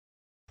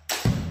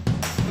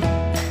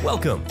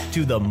Welcome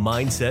to the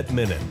Mindset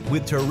Minute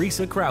with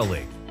Teresa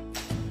Crowley.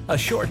 A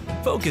short,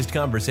 focused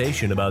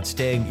conversation about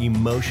staying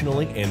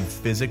emotionally and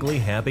physically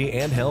happy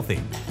and healthy.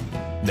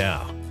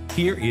 Now,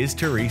 here is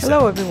Teresa.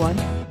 Hello, everyone.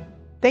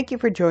 Thank you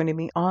for joining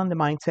me on the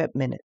Mindset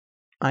Minute.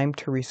 I'm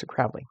Teresa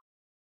Crowley.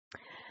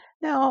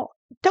 Now,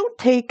 don't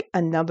take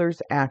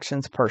another's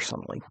actions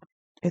personally.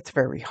 It's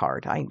very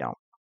hard, I know.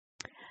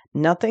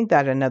 Nothing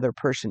that another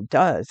person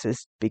does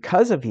is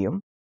because of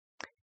you.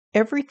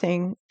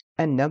 Everything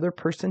another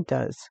person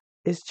does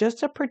is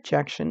just a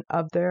projection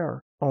of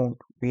their own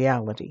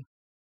reality,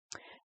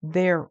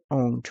 their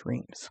own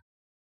dreams.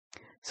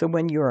 So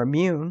when you're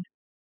immune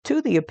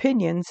to the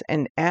opinions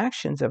and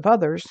actions of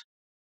others,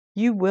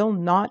 you will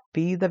not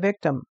be the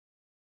victim.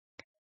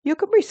 You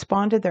can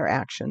respond to their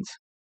actions,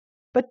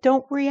 but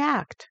don't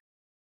react.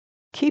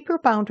 Keep your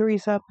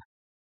boundaries up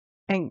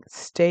and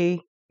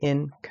stay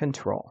in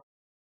control.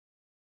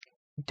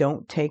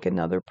 Don't take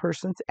another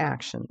person's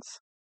actions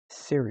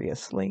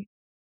seriously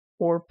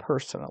or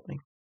personally.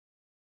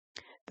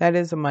 That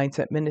is a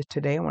Mindset Minute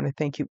today. I want to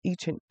thank you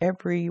each and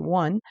every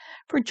one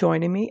for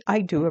joining me.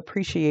 I do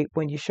appreciate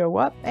when you show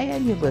up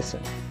and you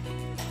listen.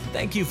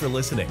 Thank you for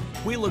listening.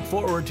 We look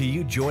forward to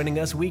you joining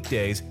us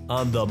weekdays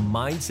on the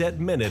Mindset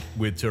Minute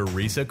with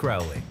Teresa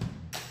Crowley.